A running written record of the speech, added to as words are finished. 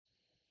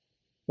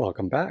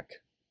Welcome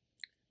back.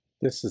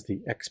 This is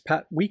the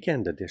Expat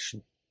Weekend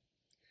edition.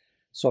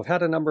 So I've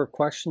had a number of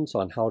questions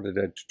on how to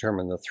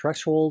determine the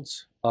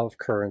thresholds of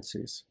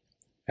currencies,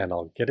 and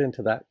I'll get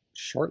into that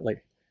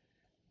shortly.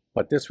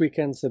 But this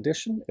weekend's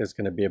edition is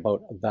going to be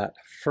about that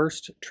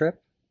first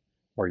trip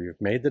where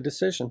you've made the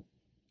decision.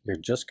 You're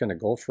just going to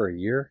go for a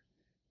year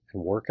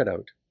and work it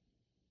out.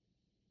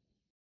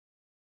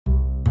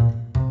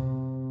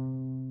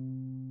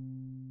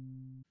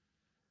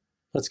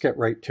 Let's get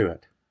right to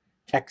it.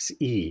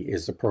 XE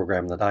is the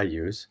program that I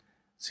use.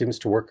 Seems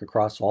to work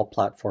across all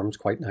platforms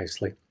quite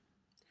nicely.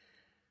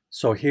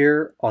 So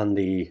here on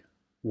the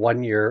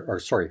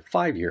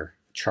 5-year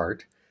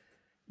chart,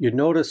 you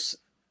notice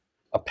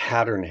a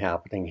pattern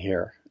happening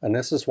here. And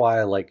this is why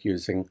I like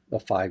using the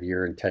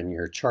 5-year and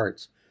 10-year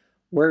charts.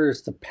 Where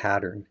is the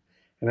pattern?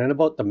 And in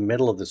about the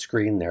middle of the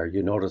screen there,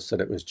 you notice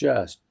that it was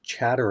just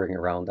chattering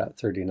around that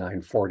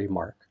 39.40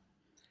 mark.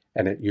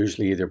 And it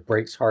usually either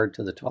breaks hard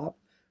to the top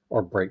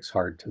or breaks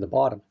hard to the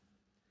bottom.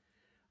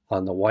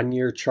 On the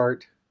 1-year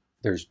chart,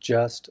 there's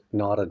just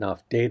not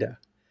enough data.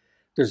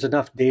 There's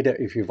enough data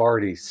if you've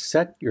already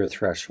set your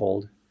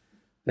threshold,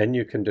 then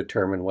you can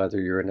determine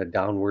whether you're in a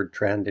downward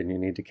trend and you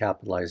need to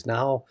capitalize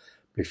now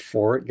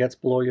before it gets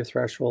below your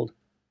threshold,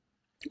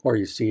 or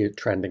you see it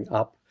trending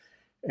up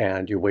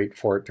and you wait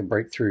for it to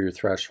break through your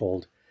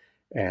threshold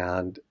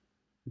and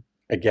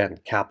again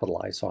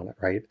capitalize on it,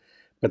 right?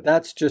 But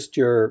that's just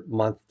your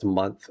month to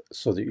month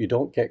so that you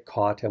don't get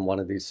caught in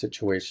one of these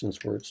situations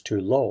where it's too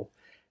low.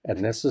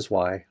 And this is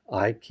why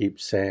I keep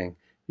saying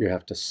you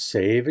have to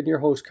save in your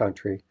host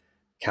country,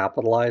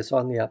 capitalize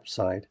on the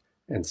upside,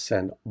 and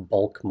send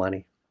bulk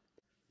money.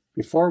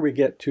 Before we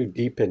get too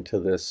deep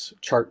into this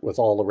chart with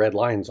all the red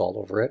lines all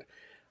over it,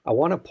 I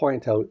want to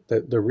point out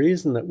that the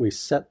reason that we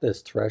set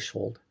this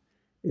threshold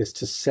is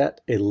to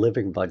set a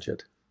living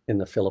budget in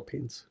the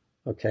Philippines,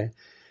 okay?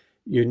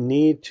 You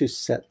need to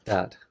set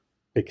that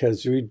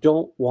because we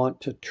don't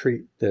want to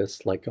treat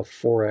this like a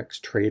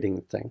Forex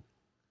trading thing.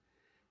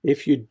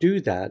 If you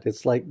do that,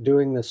 it's like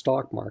doing the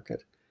stock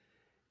market.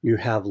 You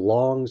have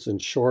longs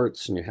and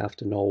shorts, and you have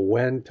to know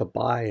when to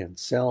buy and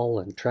sell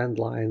and trend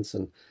lines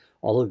and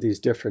all of these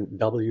different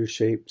W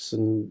shapes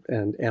and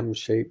M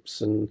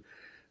shapes and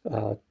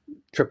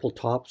triple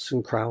tops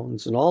and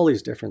crowns and all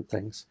these different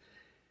things.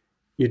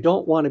 You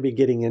don't want to be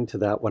getting into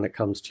that when it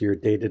comes to your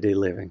day-to-day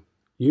living.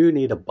 You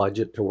need a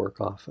budget to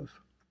work off of.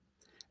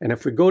 And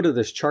if we go to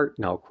this chart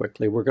now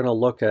quickly, we're going to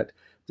look at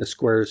the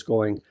squares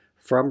going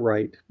from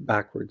right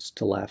backwards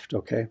to left,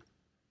 okay?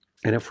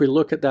 And if we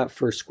look at that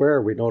first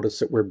square, we notice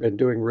that we've been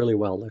doing really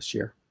well this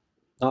year.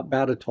 Not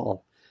bad at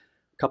all.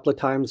 A couple of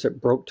times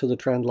it broke to the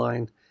trend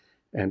line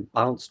and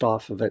bounced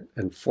off of it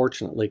and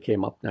fortunately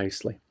came up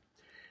nicely.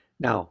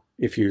 Now,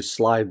 if you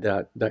slide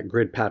that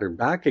grid pattern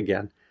back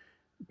again,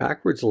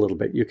 backwards a little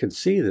bit, you can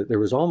see that there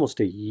was almost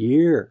a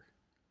year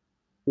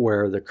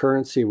where the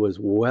currency was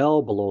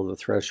well below the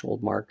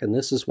threshold mark. And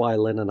this is why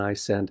Lynn and I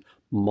send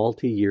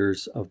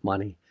multi-years of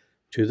money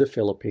to the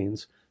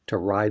Philippines to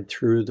ride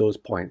through those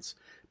points.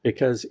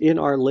 Because in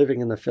our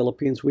living in the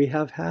Philippines, we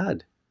have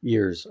had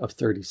years of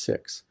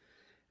 36.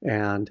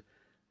 And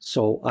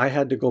so I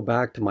had to go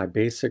back to my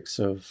basics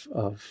of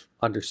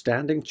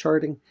understanding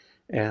charting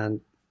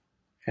and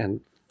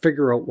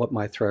figure out what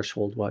my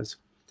threshold was.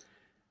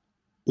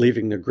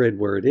 Leaving the grid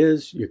where it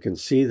is, you can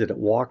see that it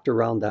walked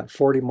around that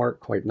 40 mark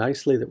quite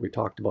nicely that we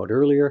talked about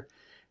earlier.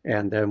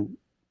 And then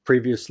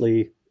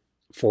previously,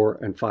 4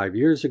 and 5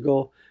 years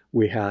ago,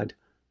 we had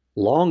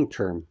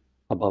long-term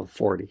above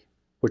 40,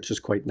 which is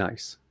quite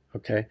nice,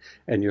 okay?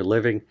 And you're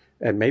living,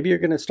 and maybe you're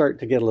going to start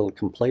to get a little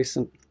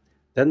complacent.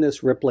 Then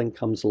this rippling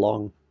comes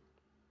along,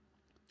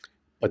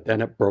 but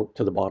then it broke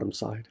to the bottom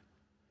side.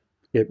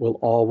 It will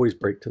always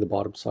break to the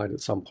bottom side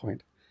at some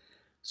point.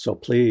 So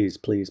please,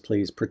 please,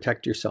 please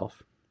protect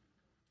yourself.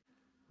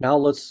 Now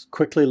let's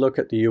quickly look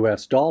at the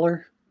US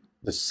dollar.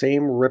 The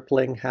same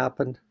rippling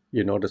happened.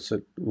 You notice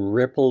it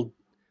rippled,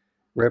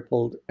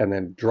 and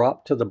then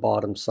dropped to the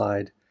bottom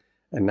side.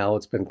 And now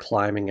it's been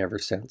climbing ever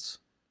since,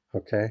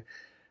 okay?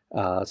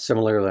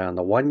 Similarly on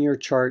the 1-year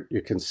chart,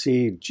 you can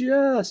see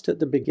just at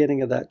the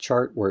beginning of that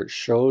chart where it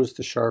shows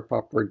the sharp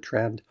upward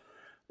trend.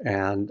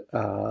 And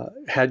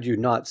had you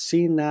not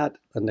seen that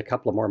in a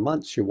couple of more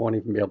months, you won't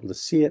even be able to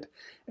see it.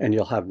 And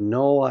you'll have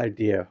no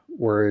idea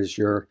where is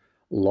your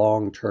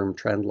long-term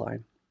trend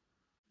line.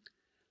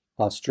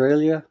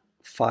 Australia,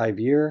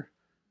 5-year,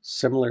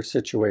 similar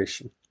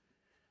situation.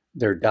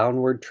 Their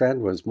downward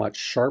trend was much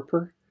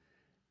sharper.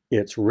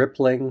 Its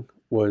rippling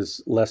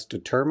was less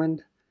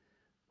determined,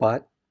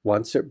 but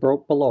once it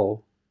broke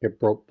below, it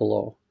broke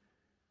below.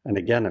 And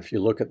again, if you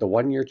look at the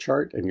 1-year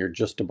chart and you're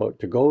just about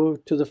to go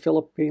to the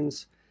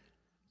Philippines,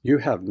 you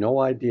have no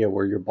idea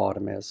where your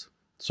bottom is.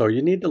 So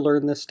you need to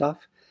learn this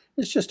stuff.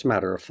 It's just a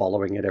matter of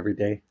following it every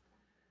day.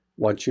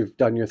 Once you've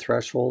done your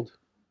threshold,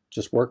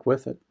 just work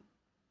with it.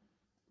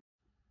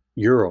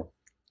 Euro.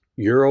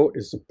 Euro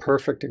is the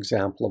perfect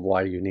example of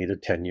why you need a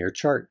 10-year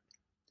chart.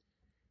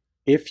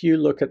 If you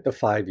look at the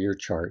 5-year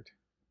chart,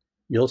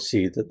 you'll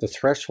see that the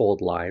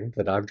threshold line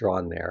that I've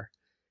drawn there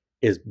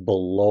is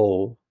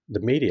below the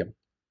medium.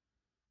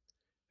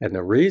 And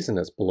the reason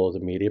it's below the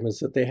medium is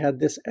that they had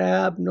this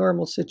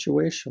abnormal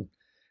situation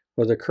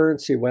where the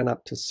currency went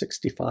up to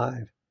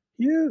 65.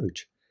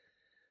 Huge.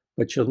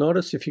 But you'll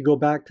notice if you go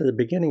back to the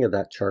beginning of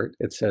that chart,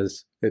 it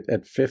says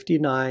at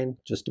 59,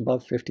 just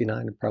above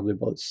 59, probably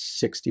about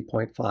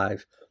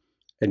 60.5,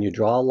 and you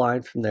draw a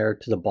line from there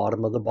to the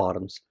bottom of the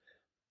bottoms,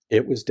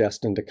 it was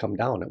destined to come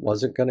down. It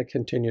wasn't going to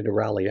continue to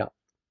rally up.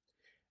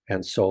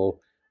 And so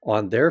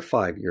on their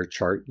 5-year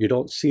chart, you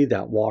don't see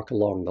that walk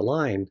along the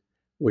line,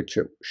 which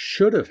it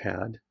should have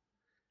had,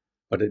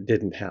 but it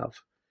didn't have.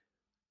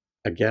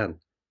 Again,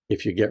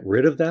 if you get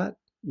rid of that,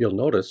 you'll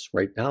notice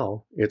right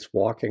now it's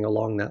walking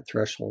along that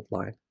threshold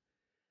line.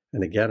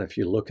 And again, if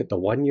you look at the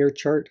 1-year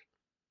chart,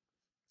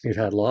 you've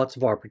had lots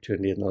of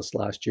opportunity in this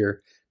last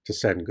year to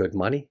send good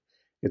money.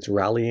 It's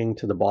rallying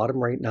to the bottom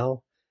right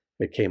now.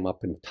 It came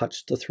up and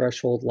touched the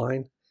threshold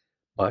line,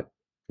 but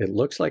it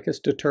looks like it's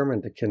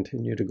determined to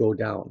continue to go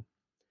down.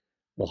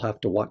 We'll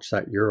have to watch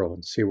that euro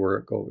and see where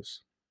it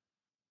goes.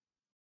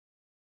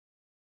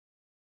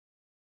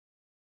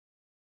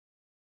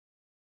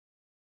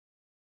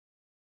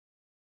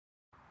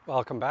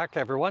 Welcome back,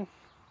 everyone.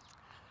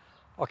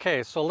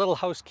 Okay, so a little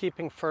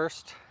housekeeping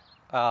first.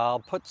 I'll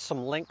put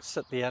some links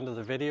at the end of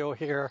the video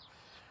here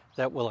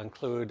that will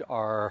include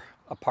our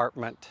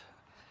apartment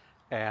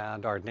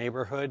and our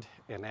neighborhood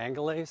in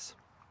Angles.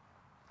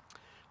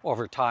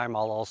 Over time,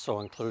 I'll also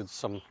include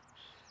some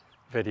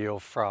video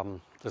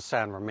from the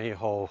San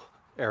Romejo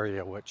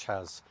area, which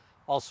has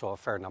also a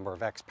fair number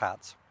of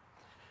expats.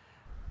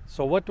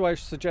 So what do I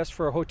suggest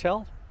for a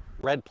hotel?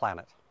 Red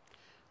Planet.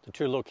 The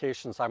 2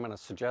 locations I'm going to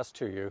suggest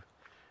to you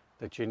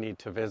that you need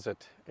to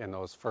visit in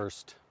those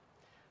first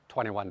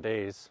 21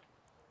 days,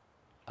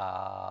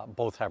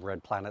 both have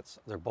red planets.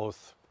 They're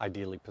both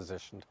ideally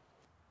positioned.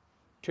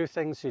 2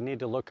 things you need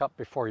to look up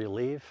before you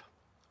leave.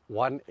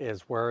 One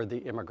is where the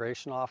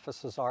immigration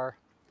offices are.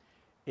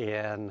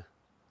 In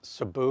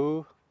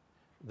Cebu,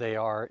 they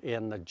are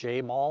in the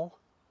J Mall.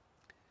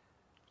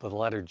 The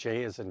letter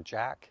J is in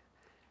Jack.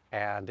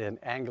 And in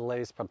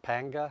Angeles,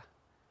 Pampanga,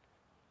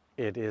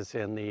 it is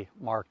in the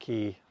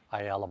Marquee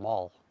Ayala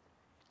Mall.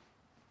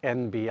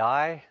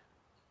 NBI,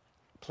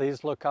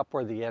 please look up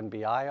where the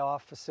NBI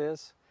office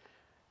is.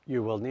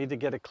 You will need to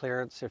get a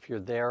clearance if you're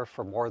there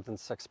for more than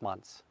 6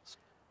 months.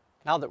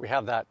 Now that we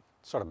have that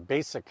sort of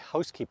basic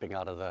housekeeping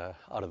out of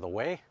the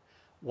way,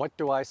 what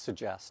do I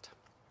suggest?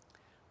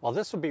 Well,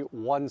 this would be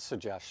one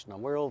suggestion,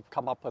 and we'll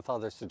come up with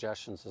other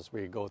suggestions as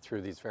we go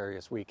through these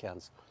various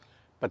weekends.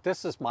 But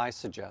this is my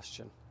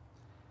suggestion.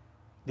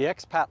 The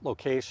expat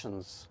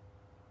locations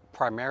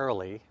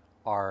primarily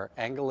are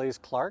Angeles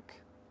Clark,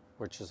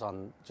 which is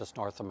on just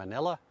north of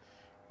Manila,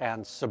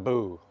 and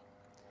Cebu.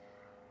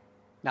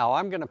 Now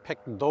I'm going to pick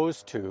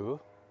those 2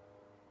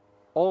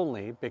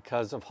 only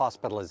because of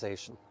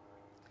hospitalization.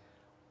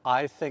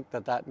 I think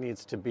that that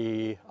needs to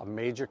be a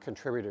major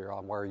contributor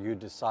on where you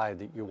decide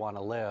that you want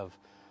to live.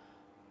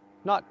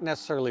 Not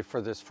necessarily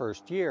for this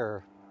first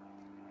year.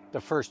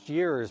 The first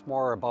year is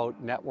more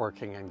about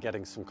networking and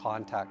getting some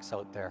contacts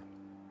out there.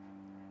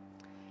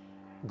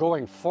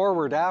 Going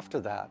forward after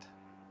that,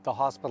 the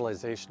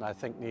hospitalization, I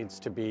think, needs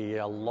to be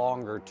a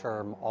longer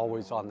term,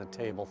 always on the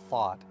table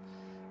thought,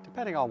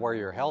 depending on where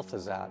your health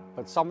is at.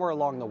 But somewhere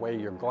along the way,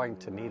 you're going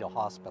to need a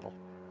hospital.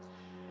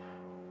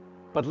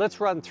 But let's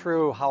run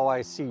through how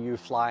I see you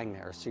flying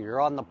there. So you're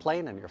on the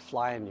plane and you're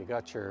flying, you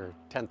got your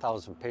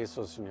 10,000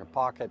 pesos in your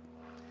pocket,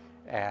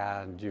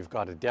 and you've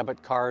got a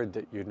debit card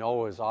that you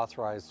know is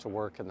authorized to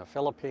work in the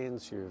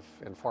Philippines. You've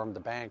informed the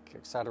bank,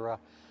 etc.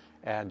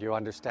 And you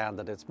understand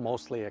that it's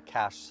mostly a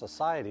cash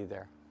society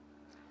there.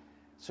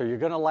 So you're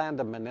going to land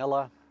in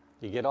Manila,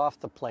 you get off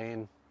the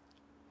plane.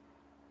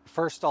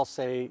 First, I'll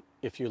say,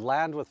 if you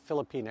land with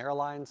Philippine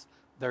Airlines,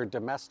 their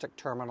domestic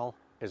terminal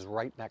is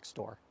right next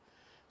door.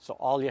 So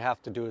all you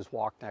have to do is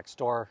walk next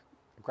door,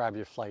 grab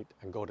your flight,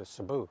 and go to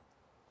Cebu.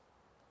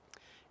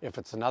 If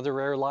it's another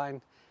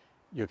airline,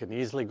 you can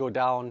easily go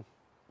down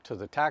to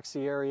the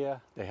taxi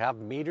area. They have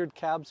metered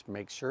cabs.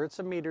 Make sure it's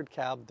a metered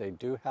cab. They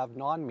do have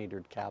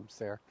non-metered cabs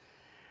there.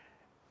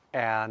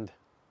 And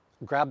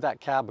grab that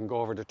cab and go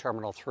over to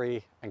Terminal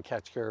 3 and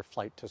catch your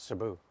flight to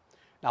Cebu.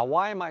 Now,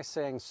 why am I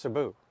saying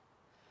Cebu?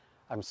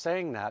 I'm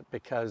saying that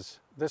because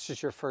this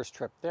is your first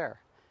trip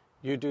there.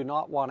 You do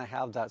not want to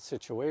have that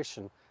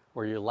situation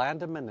where you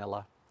land in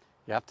Manila,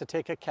 you have to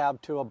take a cab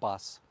to a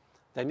bus,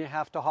 then you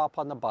have to hop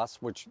on the bus,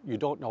 which you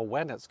don't know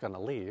when it's going to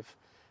leave,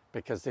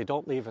 because they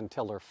don't leave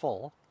until they're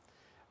full.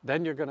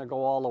 Then you're going to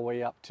go all the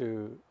way up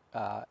to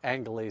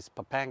Angeles,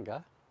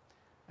 Pampanga.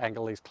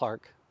 Angeles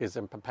Clark is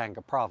in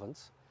Pampanga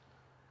province.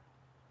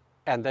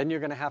 And then you're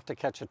going to have to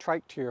catch a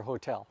trike to your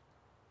hotel.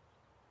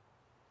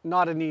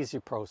 Not an easy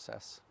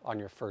process on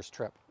your first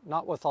trip,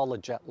 not with all the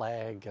jet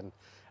lag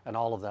and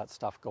all of that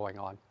stuff going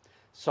on.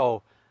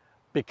 So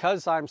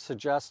because I'm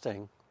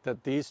suggesting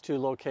that these 2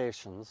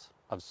 locations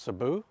of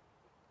Cebu,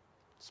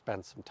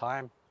 spend some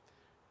time,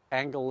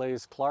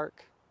 Angeles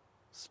Clark,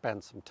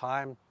 spend some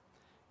time.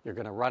 You're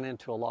going to run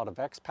into a lot of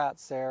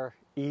expats there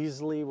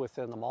easily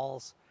within the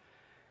malls.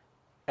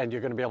 and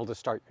you're going to be able to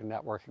start your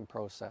networking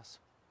process.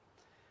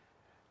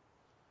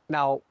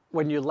 Now,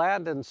 when you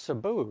land in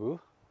Cebu,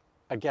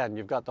 again,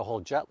 you've got the whole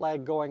jet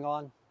lag going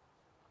on.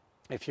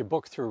 If you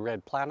book through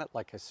Red Planet,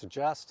 like I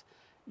suggest,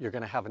 you're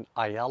going to have an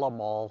Ayala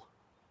Mall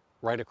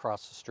right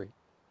across the street.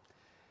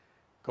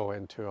 Go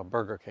into a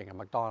Burger King, a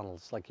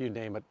McDonald's, like you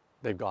name it,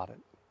 they've got it.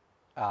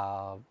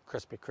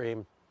 Krispy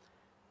Kreme.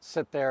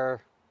 Sit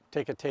there,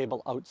 take a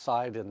table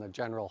outside in the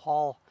general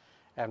hall,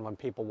 and when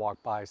people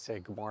walk by, say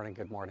good morning,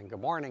 good morning,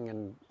 good morning,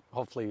 and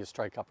hopefully you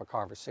strike up a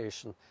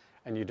conversation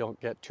and you don't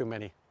get too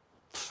many,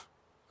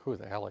 who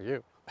the hell are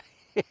you?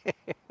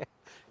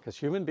 Because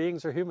human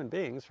beings are human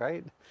beings,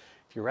 right?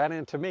 If you ran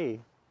into me,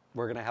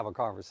 we're going to have a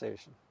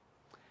conversation.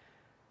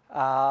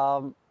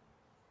 And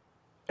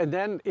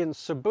then in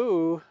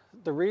Cebu,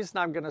 the reason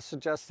I'm going to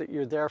suggest that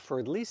you're there for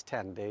at least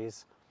 10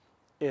 days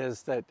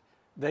is that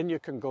then you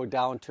can go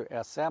down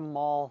to SM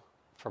Mall.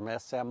 From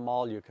SM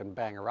Mall, you can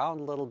bang around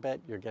a little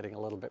bit. You're getting a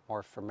little bit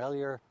more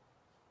familiar.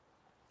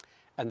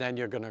 And then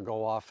you're going to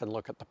go off and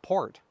look at the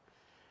port.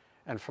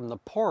 And from the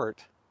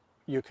port,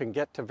 you can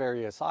get to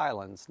various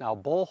islands. Now,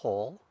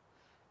 Bohol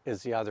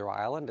is the other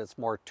island. It's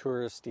more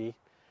touristy,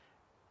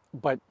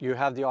 but you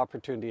have the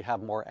opportunity to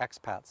have more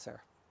expats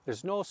there.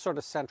 There's no sort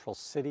of central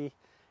city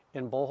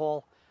in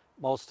Bohol.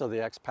 Most of the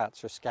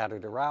expats are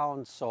scattered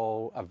around,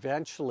 so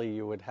eventually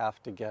you would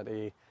have to get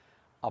a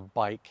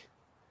bike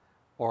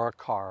or a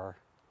car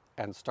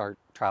and start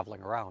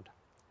traveling around.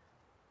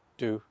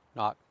 Do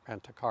not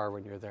rent a car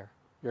when you're there.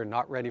 You're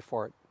not ready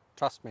for it.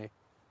 Trust me,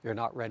 you're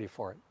not ready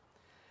for it.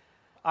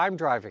 I'm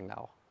driving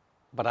now,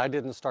 but I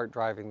didn't start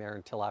driving there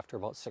until after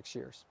about 6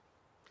 years.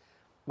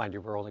 Mind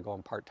you, we're only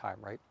going part-time,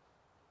 right?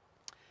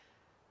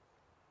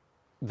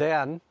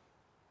 Then,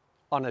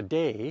 on a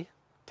day,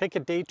 take a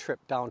day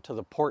trip down to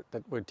the port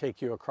that would take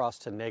you across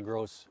to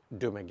Negros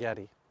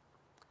Dumaguete.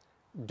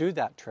 Do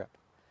that trip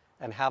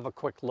and have a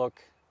quick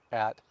look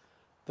at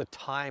the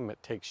time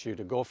it takes you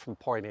to go from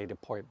point A to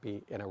point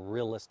B in a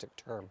realistic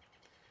term.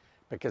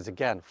 Because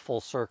again, full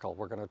circle,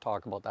 we're going to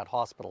talk about that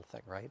hospital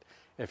thing, right?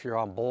 If you're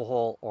on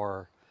Bohol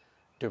or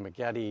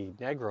Dumaguete,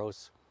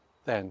 Negros,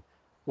 then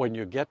when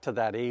you get to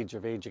that age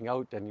of aging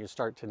out and you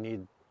start to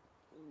need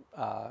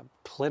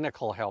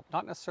clinical help,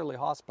 not necessarily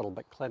hospital,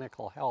 but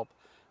clinical help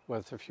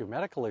with a few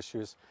medical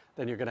issues,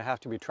 then you're going to have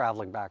to be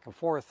traveling back and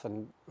forth,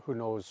 and who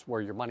knows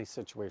where your money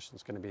situation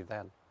is going to be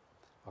then,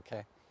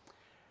 okay?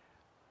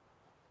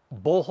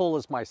 Bohol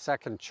is my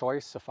second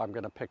choice if I'm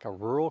going to pick a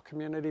rural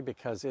community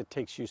because it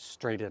takes you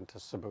straight into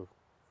Cebu,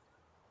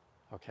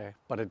 okay?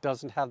 But it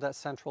doesn't have that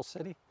central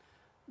city.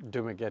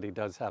 Dumaguete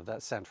does have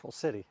that central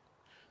city.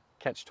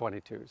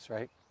 Catch-22s,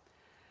 right?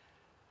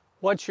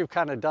 Once you've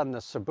kind of done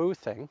the Cebu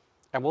thing,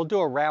 and we'll do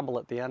a ramble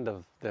at the end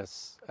of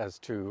this as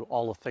to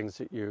all the things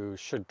that you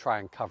should try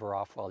and cover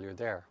off while you're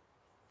there.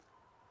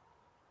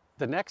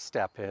 The next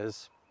step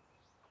is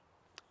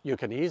you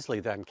can easily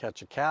then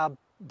catch a cab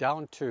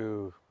down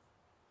to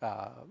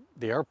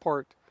the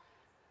airport.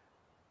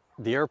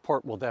 The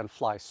airport will then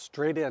fly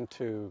straight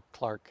into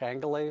Clark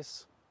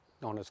Anglaise,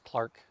 known as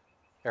Clark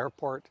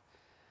Airport.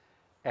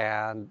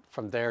 And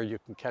from there you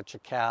can catch a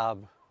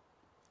cab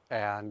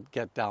and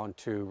get down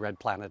to Red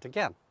Planet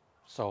again.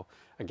 So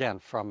again,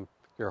 from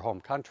your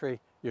home country,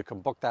 you can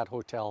book that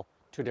hotel,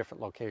 2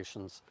 different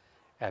locations,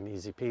 and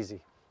easy peasy.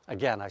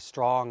 Again, I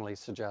strongly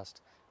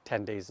suggest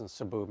 10 days in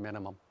Cebu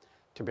minimum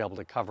to be able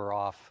to cover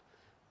off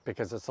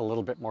because it's a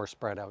little bit more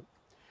spread out.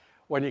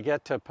 When you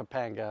get to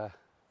Pampanga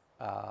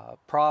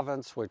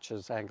province, which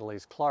is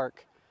Anglaise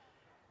Clark,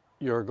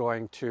 you're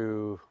going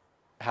to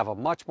have a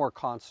much more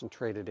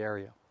concentrated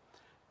area.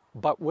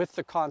 But with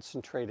the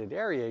concentrated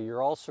area,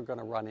 you're also going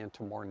to run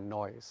into more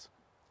noise,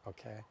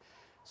 okay?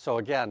 So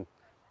again,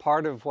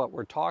 part of what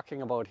we're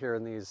talking about here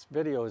in these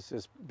videos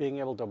is being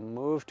able to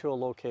move to a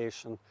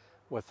location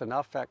with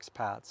enough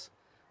expats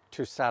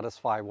to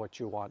satisfy what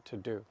you want to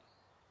do.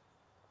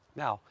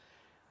 Now,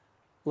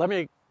 let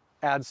me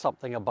add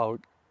something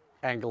about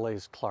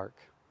Anglaise Clark.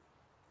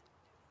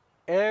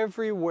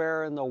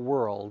 Everywhere in the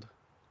world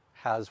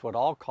has what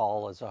I'll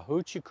call as a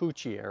hoochie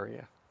coochie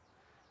area,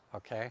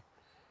 okay?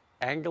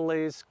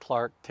 Anglaise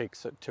Clark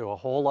takes it to a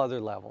whole other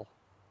level.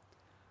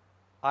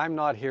 I'm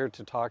not here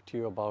to talk to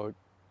you about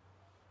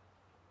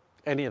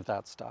any of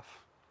that stuff,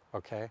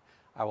 okay?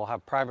 I will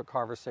have private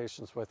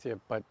conversations with you,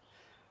 but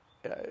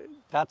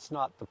that's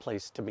not the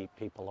place to meet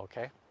people,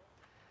 okay?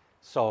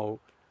 So,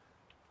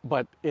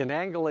 but in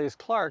Anglaise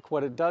Clark,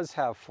 what it does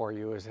have for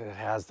you is it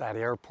has that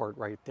airport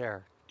right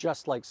there,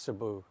 just like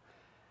Cebu.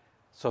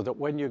 So that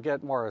when you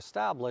get more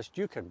established,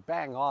 you can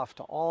bang off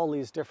to all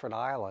these different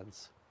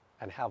islands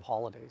and have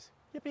holidays.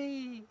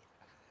 Yippee!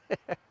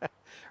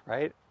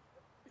 Right?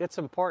 It's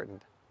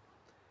important.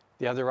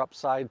 The other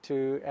upside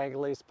to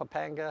Anglaise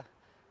Pampanga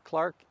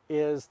Clark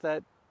is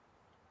that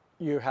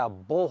you have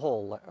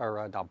Bohol,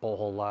 or not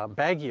Bohol,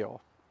 Baguio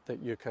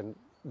that you can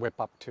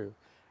whip up to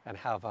and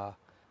have a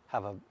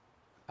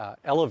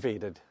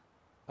elevated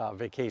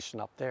vacation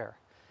up there.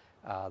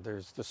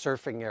 There's the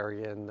surfing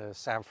area in the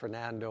San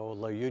Fernando,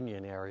 La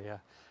Union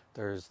area.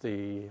 There's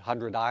the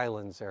 100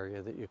 Islands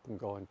area that you can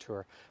go and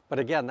tour. But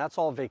again, that's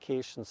all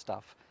vacation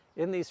stuff.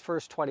 In these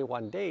first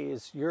 21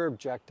 days, your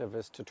objective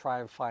is to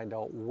try and find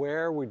out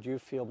where would you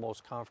feel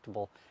most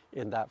comfortable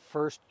in that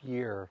first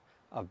year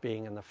of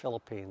being in the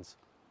Philippines,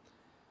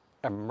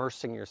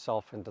 immersing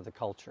yourself into the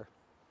culture.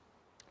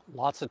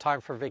 Lots of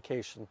time for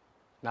vacation.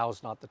 Now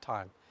is not the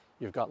time.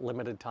 You've got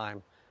limited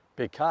time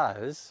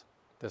because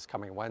this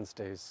coming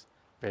Wednesday's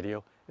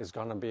video is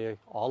going to be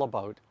all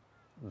about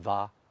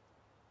the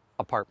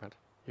apartment.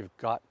 You've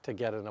got to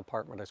get an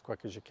apartment as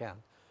quick as you can.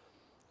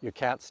 You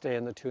can't stay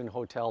in the Toon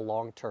Hotel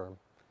long term.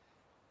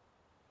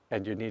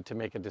 And you need to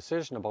make a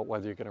decision about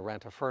whether you're going to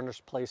rent a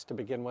furnished place to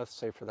begin with,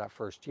 say for that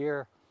first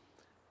year,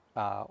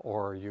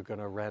 or you're going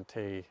to rent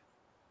a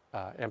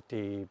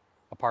empty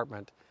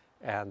apartment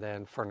and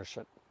then furnish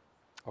it.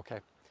 Okay.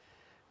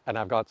 And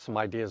I've got some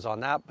ideas on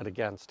that, but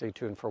again, stay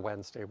tuned for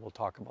Wednesday. We'll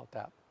talk about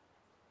that.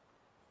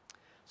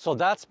 So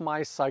that's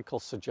my cycle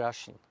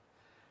suggestion.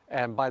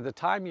 And by the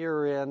time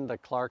you're in the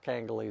Clark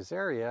Angeles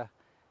area,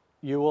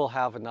 you will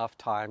have enough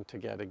time to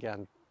get,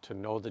 again, to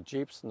know the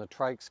Jeeps and the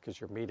trikes because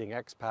you're meeting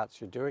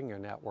expats, you're doing your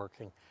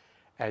networking,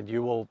 and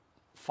you will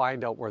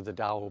find out where the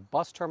Dow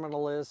bus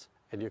terminal is,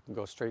 and you can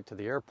go straight to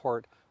the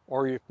airport,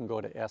 or you can go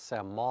to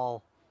SM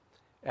Mall,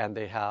 and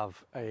they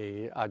have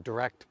a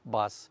direct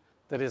bus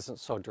that isn't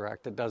so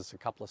direct. It does a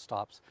couple of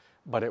stops,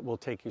 but it will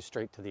take you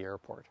straight to the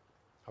airport.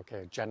 Okay,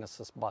 a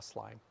Genesis bus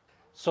line.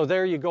 So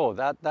there you go.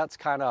 That's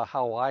kind of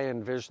how I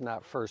envision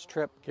that first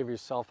trip. Give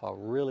yourself a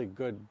really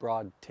good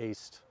broad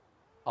taste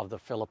of the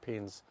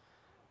Philippines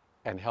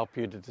and help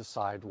you to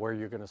decide where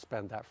you're going to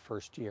spend that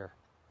first year.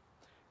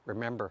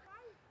 Remember,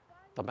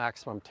 the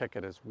maximum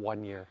ticket is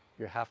 1 year.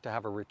 You have to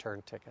have a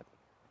return ticket.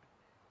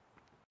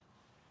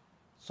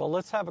 So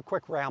let's have a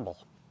quick ramble.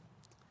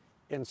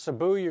 In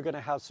Cebu, you're going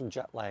to have some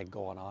jet lag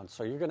going on.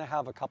 So you're going to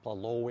have a couple of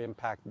low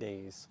impact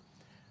days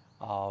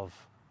of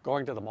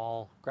going to the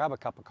mall, grab a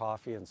cup of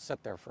coffee and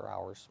sit there for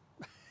hours.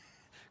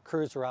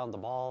 Cruise around the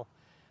mall,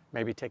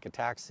 maybe take a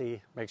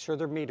taxi. Make sure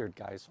they're metered,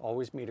 guys.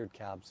 Always metered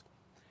cabs.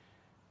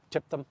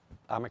 Tip them.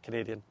 I'm a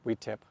Canadian. We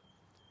tip.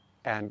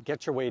 And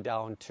get your way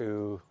down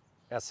to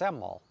SM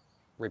Mall.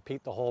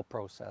 Repeat the whole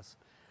process.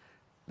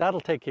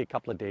 That'll take you a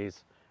couple of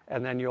days.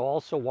 And then you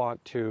also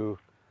want to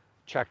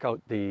check out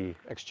the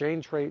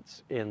exchange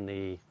rates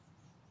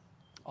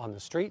on the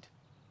street.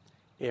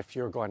 If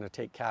you're going to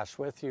take cash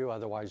with you,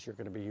 otherwise you're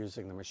going to be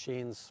using the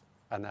machines,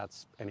 and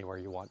that's anywhere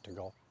you want to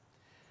go.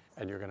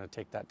 And you're going to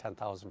take that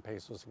 10,000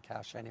 pesos in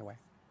cash anyway.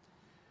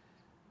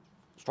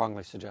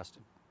 Strongly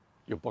suggested.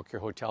 You book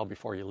your hotel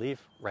before you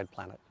leave. Red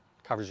Planet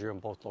covers you in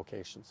both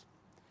locations.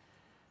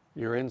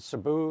 You're in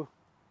Cebu.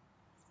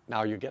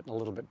 Now you're getting a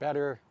little bit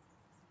better.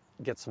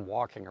 Get some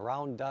walking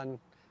around done.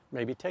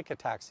 Maybe take a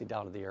taxi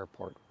down to the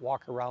airport.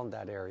 Walk around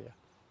that area.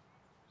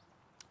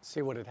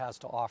 See what it has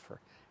to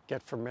offer.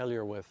 Get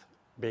familiar with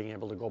being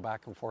able to go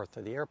back and forth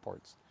to the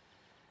airports.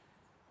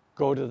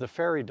 Go to the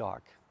ferry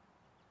dock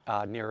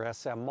near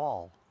SM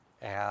Mall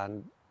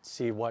and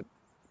see what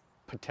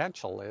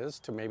potential is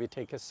to maybe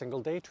take a single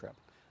day trip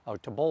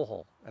out to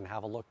Bohol and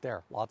have a look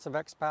there. Lots of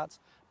expats,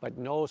 but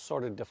no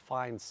sort of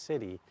defined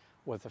city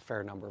with a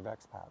fair number of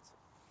expats.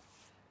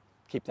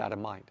 Keep that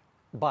in mind.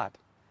 But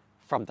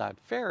from that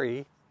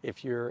ferry,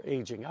 if you're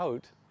aging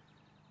out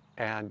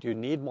and you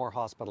need more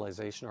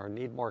hospitalization or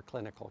need more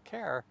clinical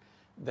care,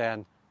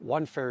 then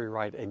one ferry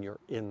ride and you're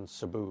in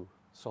Cebu.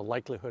 So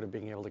likelihood of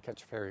being able to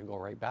catch a ferry and go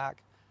right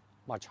back,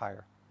 much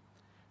higher.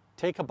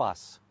 Take a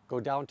bus, go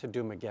down to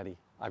Dumaguete.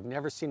 I've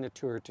never seen a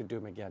tour to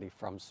Dumaguete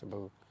from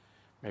Cebu.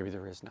 Maybe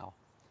there is now.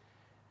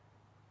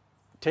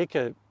 Take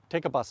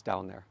a bus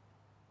down there.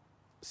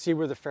 See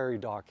where the ferry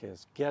dock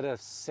is. Get a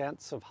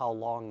sense of how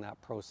long that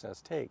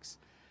process takes.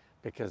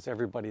 Because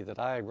everybody that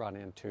I run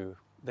into,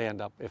 they end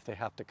up, if they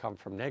have to come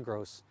from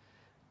Negros,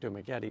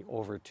 Dumaguete,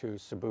 over to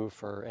Cebu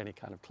for any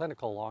kind of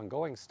clinical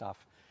ongoing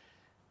stuff,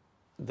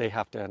 they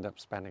have to end up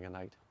spending a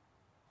night.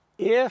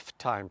 If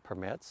time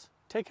permits,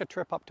 take a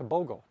trip up to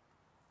Bogo.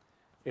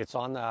 It's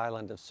on the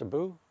island of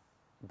Cebu.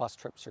 Bus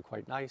trips are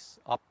quite nice,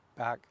 up,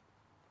 back.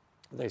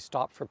 They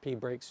stop for pee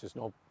breaks. There's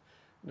no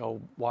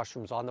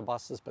washrooms on the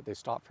buses, but they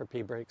stop for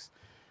pee breaks.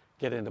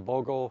 Get into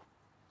Bogo,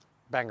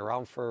 bang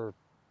around for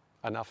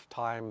enough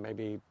time,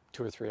 maybe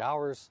 2 or 3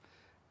 hours,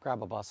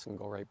 grab a bus and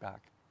go right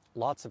back.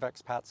 Lots of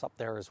expats up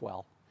there as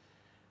well,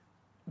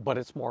 but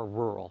it's more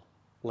rural.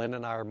 Lynn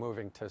and I are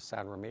moving to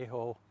San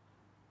Romejo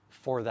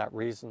for that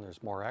reason.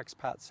 There's more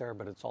expats there,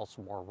 but it's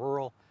also more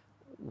rural.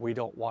 We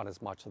don't want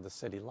as much of the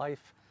city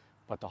life,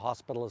 but the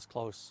hospital is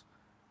close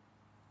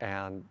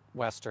and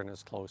Western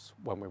is close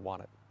when we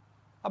want it.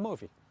 A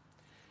movie.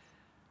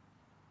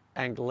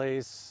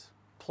 Angeles,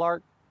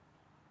 Clark,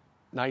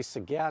 nice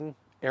again.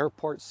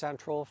 Airport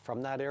Central.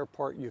 From that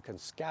airport, you can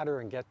scatter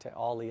and get to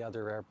all the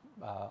other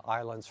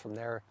islands from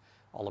there,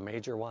 all the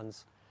major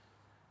ones.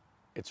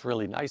 It's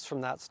really nice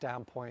from that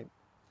standpoint.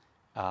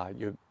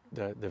 The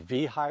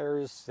V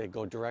hires, they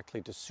go directly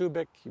to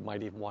Subic. You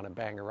might even want to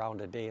bang around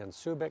a day in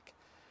Subic,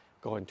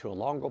 go into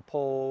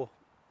Olongapo,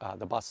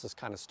 the buses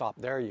kind of stop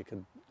there. You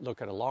can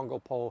look at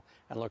Olongapo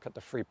and look at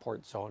the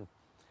Freeport zone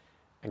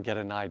and get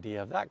an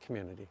idea of that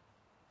community.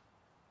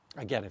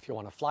 Again, if you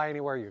want to fly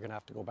anywhere, you're going to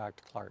have to go back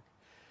to Clark.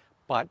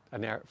 But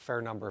a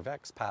fair number of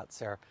expats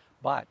there.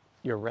 But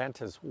your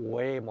rent is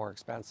way more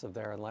expensive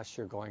there unless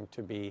you're going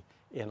to be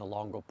in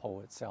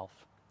Olongapo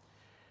itself.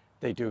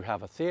 They do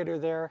have a theater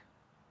there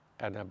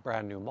and a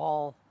brand new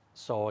mall.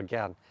 So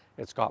again,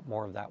 it's got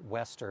more of that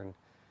Western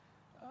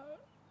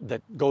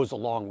that goes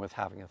along with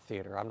having a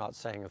theater. I'm not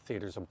saying a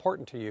theater is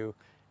important to you.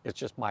 It's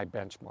just my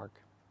benchmark.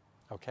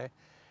 Okay.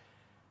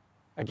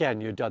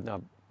 Again, you've done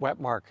the wet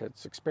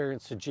markets,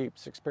 experience the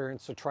Jeeps,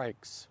 experience the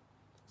trikes.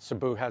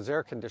 Cebu has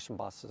air-conditioned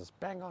buses.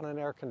 Bang on an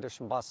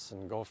air-conditioned bus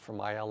and go from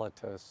Ayala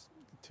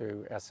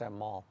to SM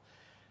Mall.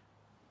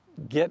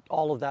 Get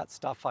all of that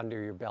stuff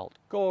under your belt.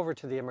 Go over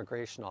to the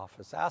immigration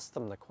office. Ask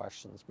them the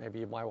questions. Maybe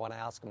you might want to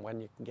ask them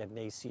when you can get an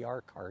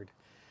ACR card.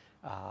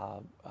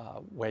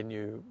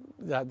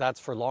 That's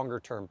for longer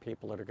term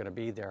people that are going to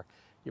be there.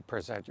 You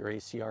present your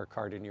ACR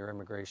card and your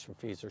immigration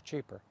fees are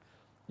cheaper.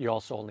 You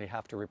also only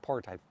have to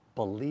report, I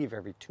believe,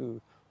 every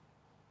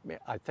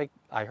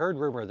I heard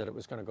rumor that it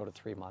was going to go to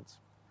 3 months.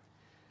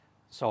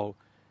 So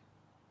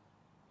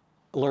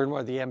learn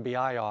where the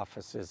MBI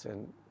office is,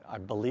 and I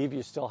believe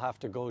you still have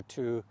to go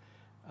to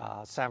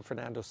San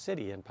Fernando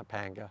City in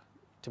Pampanga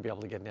to be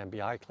able to get an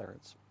MBI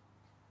clearance.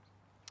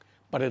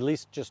 But at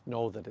least just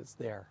know that it's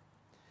there.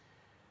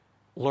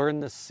 Learn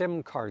the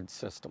SIM card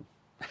system.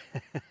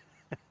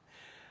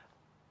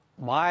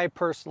 My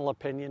personal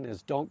opinion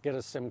is don't get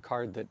a SIM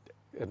card that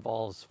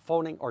involves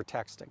phoning or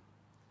texting.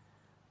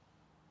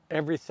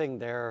 Everything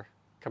there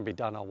can be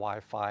done on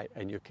Wi-Fi,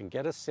 and you can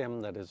get a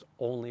SIM that is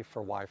only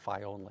for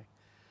Wi-Fi only.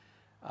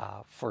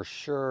 For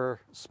sure,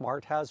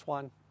 Smart has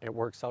one. It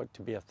works out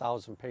to be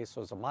 1,000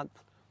 pesos a month.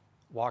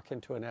 Walk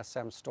into an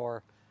SM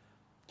store,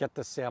 get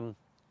the SIM,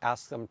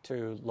 ask them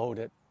to load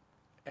it,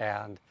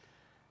 and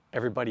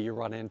everybody you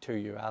run into,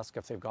 you ask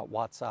if they've got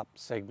WhatsApp,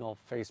 Signal,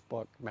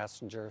 Facebook,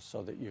 Messenger,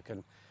 so that you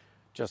can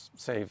just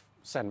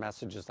send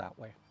messages that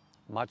way.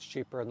 Much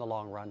cheaper in the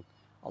long run,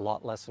 a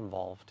lot less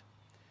involved.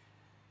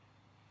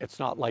 It's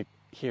not like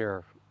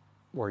here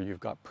where you've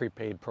got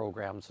prepaid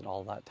programs and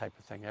all that type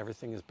of thing.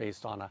 Everything is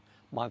based on a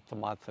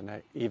month-to-month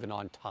and even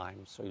on time,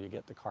 so you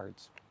get the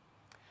cards.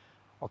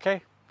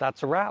 Okay,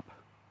 that's a wrap.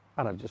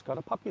 And I've just got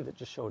a puppy that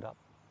just showed up,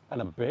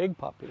 and a big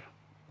puppy.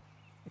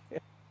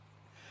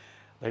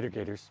 Later,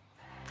 Gators.